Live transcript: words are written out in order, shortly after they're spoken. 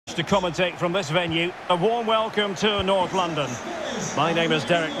To commentate from this venue, a warm welcome to North London. My name is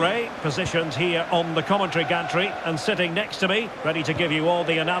Derek Ray, positioned here on the commentary gantry, and sitting next to me, ready to give you all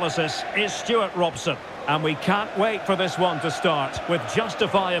the analysis, is Stuart Robson. And we can't wait for this one to start, with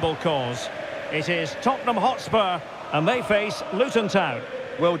justifiable cause. It is Tottenham Hotspur, and they face Luton Town.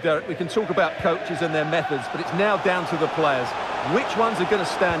 Well, Derek, we can talk about coaches and their methods, but it's now down to the players. Which ones are going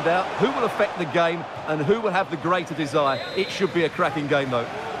to stand out, who will affect the game, and who will have the greater desire? It should be a cracking game, though.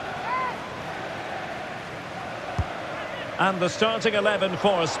 And the starting 11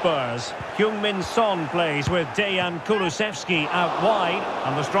 for Spurs. Heung-min Son plays with Dejan Kulusevski out wide,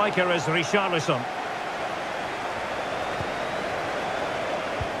 and the striker is Richarlison.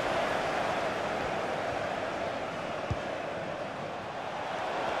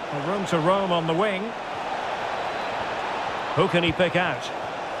 A room to roam on the wing. Who can he pick out?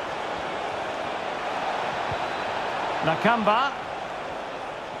 Nakamba.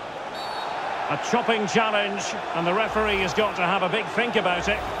 A chopping challenge, and the referee has got to have a big think about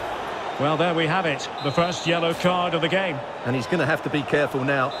it. Well, there we have it, the first yellow card of the game. And he's going to have to be careful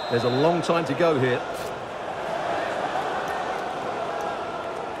now. There's a long time to go here.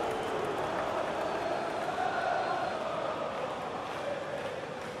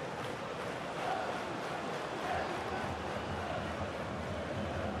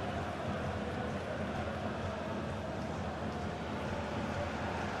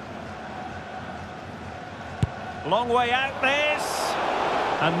 Long way out this,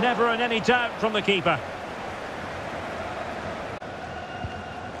 and never in any doubt from the keeper.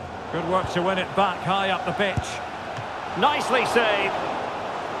 Good work to win it back high up the pitch. Nicely saved.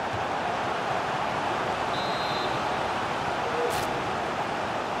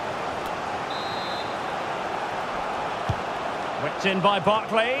 Whipped in by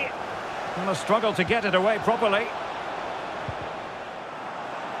Barkley, and a struggle to get it away properly.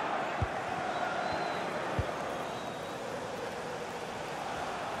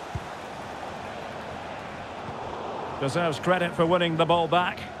 Deserves credit for winning the ball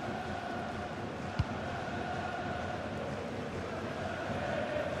back.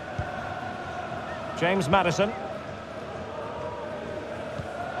 James Maddison.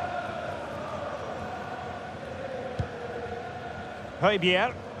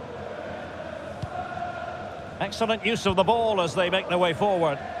 Højbjerg. Excellent use of the ball as they make their way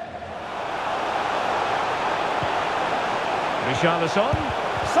forward. Richarlison.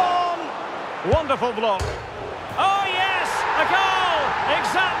 Son! Wonderful block. Oh yes, a goal!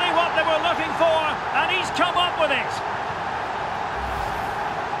 Exactly what they were looking for, and he's come up with it.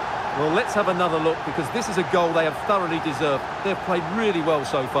 Well, let's have another look, because this is a goal they have thoroughly deserved. They've played really well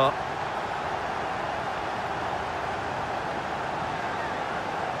so far.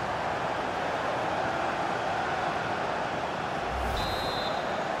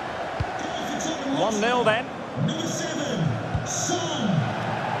 One 0 then. Number 7, Son.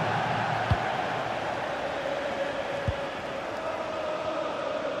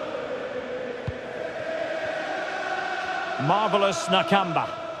 Marvellous Nakamba.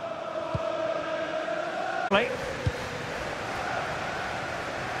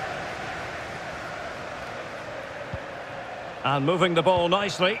 And moving the ball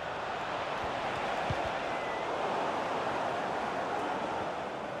nicely.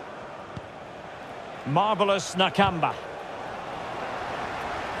 Marvellous Nakamba.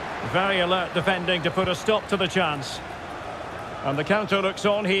 Very alert defending to put a stop to the chance. And the counter looks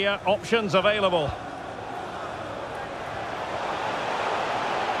on here, options available.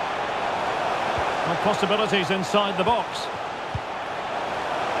 And possibilities inside the box.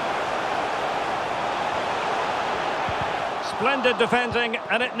 Splendid defending,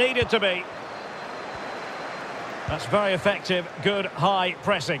 and it needed to be. That's very effective, good high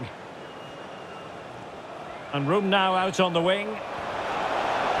pressing. And room now out on the wing.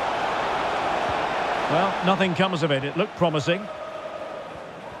 Well, nothing comes of it. It looked promising.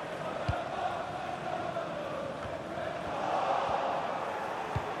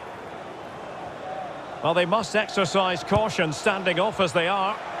 Well, they must exercise caution standing off as they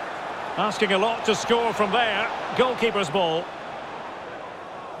are. Asking a lot to score from there. Goalkeeper's ball.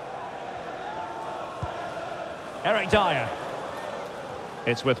 Eric Dyer.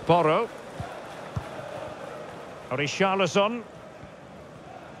 It's with Porro. Richarlison.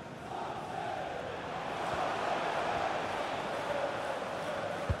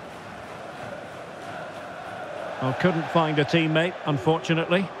 Well, couldn't find a teammate,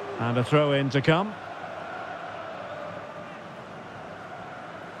 unfortunately. And a throw-in to come.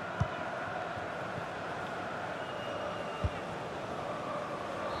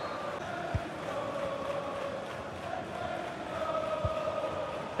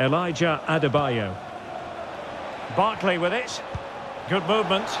 Elijah Adebayo. Barkley with it. Good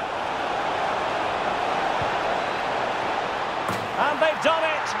movement. And they've done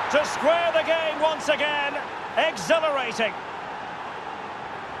it to square the game once again. Exhilarating.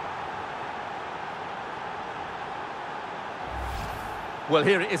 Well,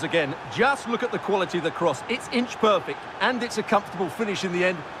 here it is again. Just look at the quality of the cross. It's inch perfect, and it's a comfortable finish in the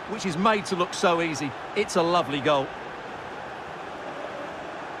end, which is made to look so easy. It's a lovely goal.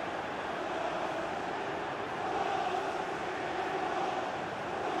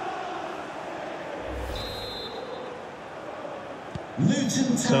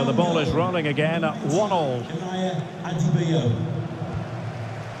 So the ball is rolling again at 1-1.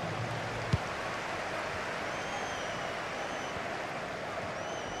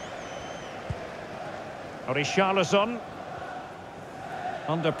 Richarlison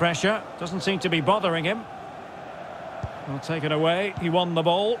under pressure, doesn't seem to be bothering him. Well, taken away, he won the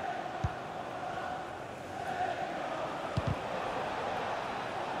ball.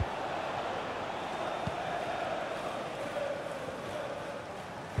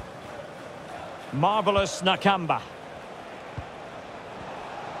 Marvellous Nakamba.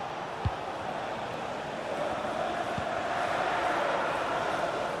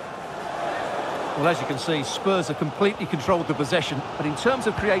 Well, as you can see, Spurs have completely controlled the possession, but in terms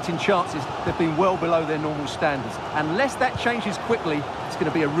of creating chances, they've been well below their normal standards. Unless that changes quickly, it's going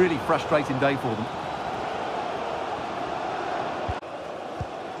to be a really frustrating day for them.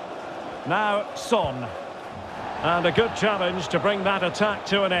 Now, Son. And a good challenge to bring that attack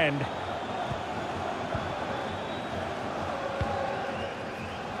to an end.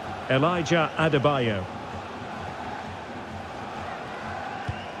 Elijah Adebayo.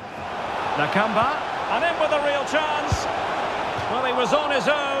 Nakamba, and in with a real chance. Well, he was on his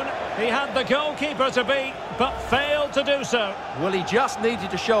own. He had the goalkeeper to beat, but failed to do so. Well, he just needed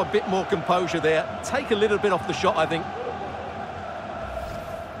to show a bit more composure there. Take a little bit off the shot, I think.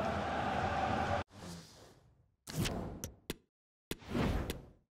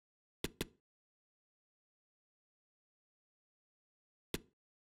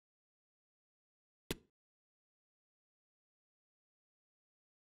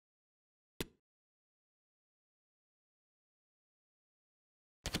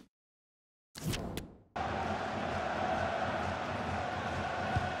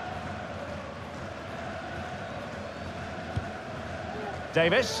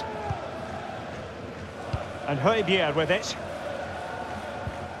 Davis. And Højbjerg with it.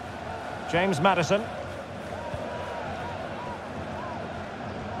 James Maddison.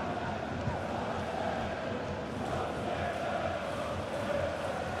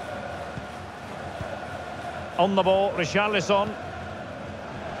 On the ball, Richarlison.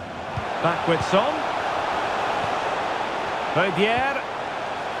 Back with Son. Højbjerg.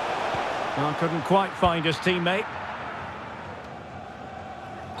 Well, couldn't quite find his teammate.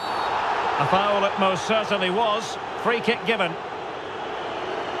 A foul it most certainly was. Free kick given.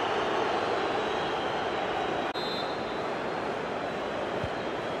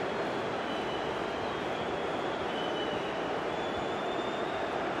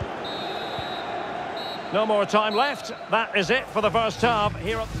 No more time left. That is it for the first half.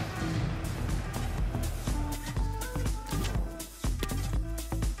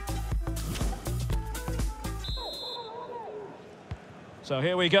 So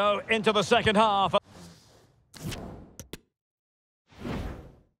here we go into the second half. At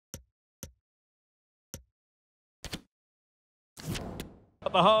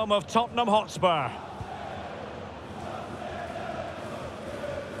the home of Tottenham Hotspur.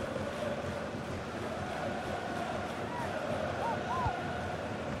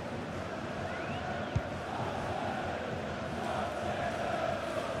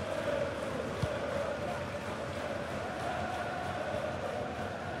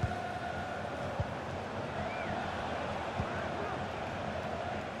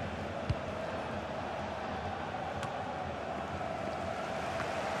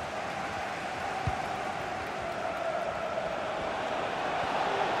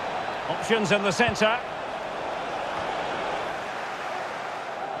 Options in the centre.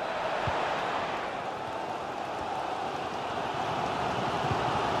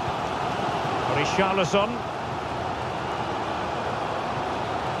 Richarlison.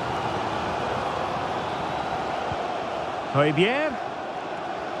 Højbjerg.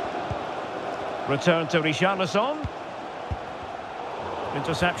 Return to Richarlison.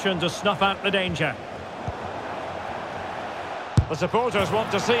 Interception to snuff out the danger. The supporters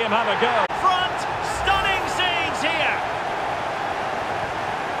want to see him have a go. Front! Stunning scenes here!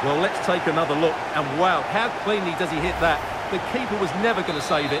 Well, let's take another look. And wow, how cleanly does he hit that? The keeper was never going to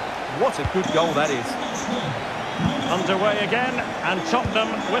save it. What a good goal that is. Underway again, and Tottenham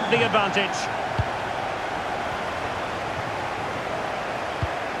with the advantage.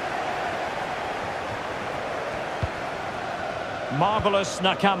 Marvellous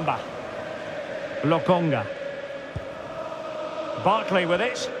Nakamba. Lokonga. Barkley with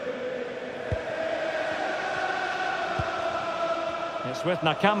it. It's with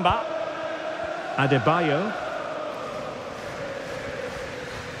Nakamba. Adebayo.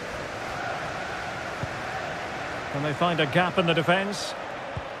 Can they find a gap in the defence?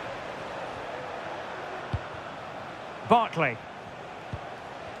 Barkley.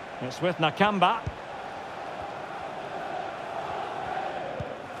 It's with Nakamba.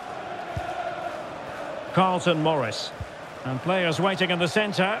 Carlton Morris. And players waiting in the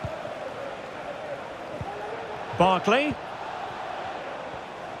centre. Barkley.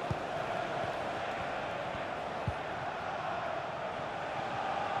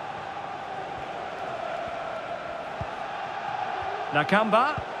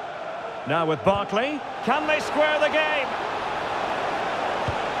 Nakamba. Now with Barkley. Can they square the game?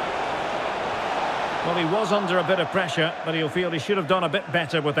 Well, he was under a bit of pressure, but he'll feel he should have done a bit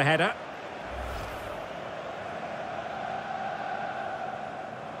better with the header.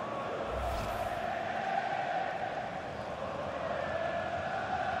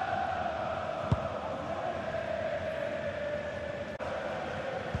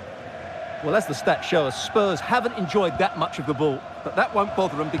 Well, as the stats show us, Spurs haven't enjoyed that much of the ball. But that won't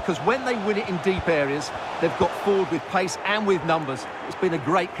bother them because when they win it in deep areas, they've got forward with pace and with numbers. It's been a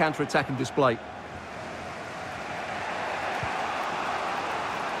great counter-attacking display.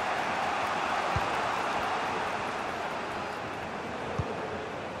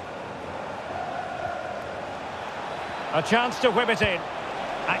 A chance to whip it in.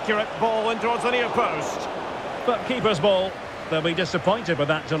 Accurate ball in towards the near post. But keeper's ball. They'll be disappointed with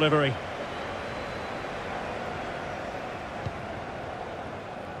that delivery.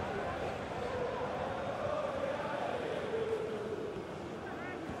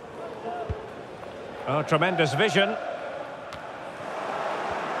 Oh, tremendous vision.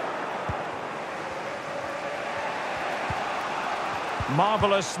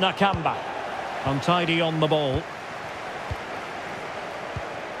 Marvellous Nakamba. Untidy on the ball.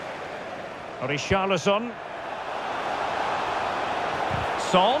 Richarlison.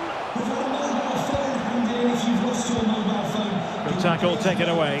 Son. Good tackle taken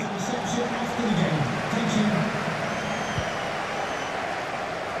away.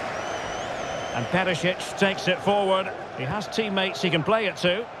 And Perisic takes it forward. He has teammates he can play it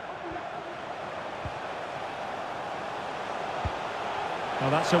to. Well,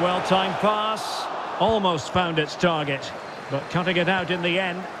 that's a well-timed pass. Almost found its target, but cutting it out in the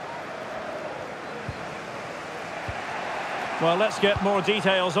end. Well, let's get more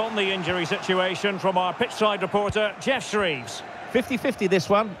details on the injury situation from our pitchside reporter, Jeff Shreves. 50-50 this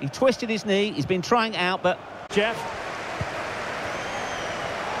one. He twisted his knee. He's been trying out, but... Jeff.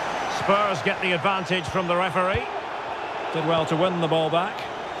 Spurs get the advantage from the referee. Did well to win the ball back.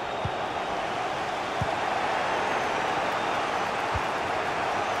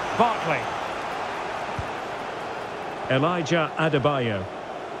 Barkley. Elijah Adebayo.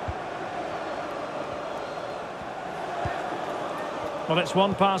 Well, it's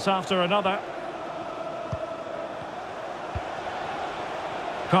one pass after another.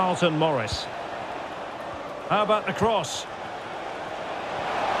 Carlton Morris. How about the cross?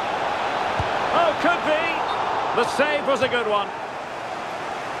 Oh, could be. The save was a good one.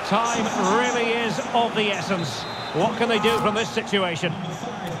 Time really is of the essence. What can they do from this situation?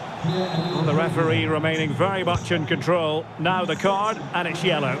 Well, the referee remaining very much in control. Now the card, and it's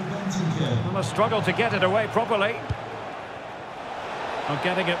yellow. Well, a struggle to get it away properly. Well,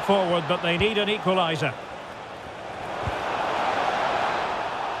 getting it forward, but they need an equaliser.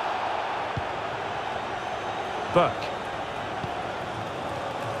 Burke.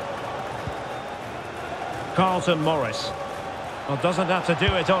 Carlton Morris. Well, doesn't have to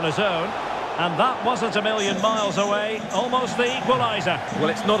do it on his own. And that wasn't a million miles away. Almost the equaliser. Well,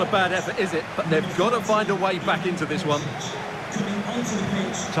 it's not a bad effort, is it? But they've got to find a way back into this one.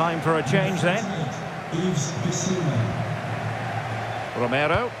 Time for a change then.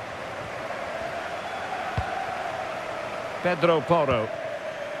 Romero. Pedro Porro.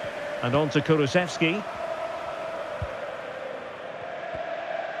 And on to Kulusevski.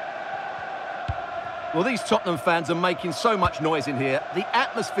 Well, these Tottenham fans are making so much noise in here. The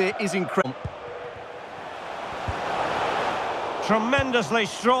atmosphere is incredible. Tremendously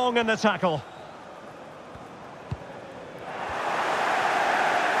strong in the tackle.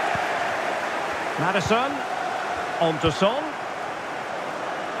 Maddison. on to Son.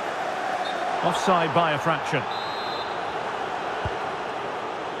 Offside by a fraction.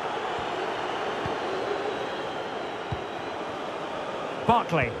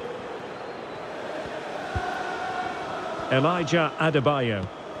 Barkley. Elijah Adebayo.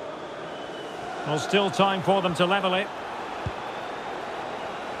 Well, still time for them to level it.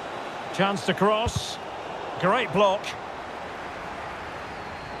 Chance to cross. Great block.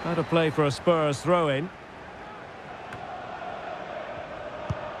 Out of play for a Spurs throw-in.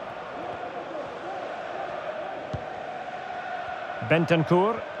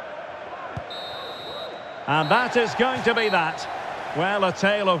 Bentancur. And that is going to be that. Well, a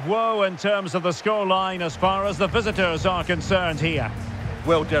tale of woe in terms of the scoreline as far as the visitors are concerned here.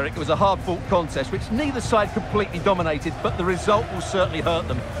 Well, Derek, it was a hard-fought contest which neither side completely dominated, but the result will certainly hurt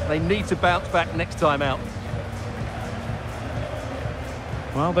them. They need to bounce back next time out.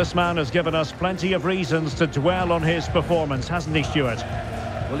 Well, this man has given us plenty of reasons to dwell on his performance, hasn't he, Stuart?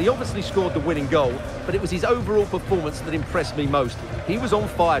 Well, he obviously scored the winning goal, but it was his overall performance that impressed me most. He was on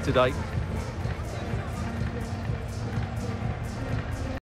fire today.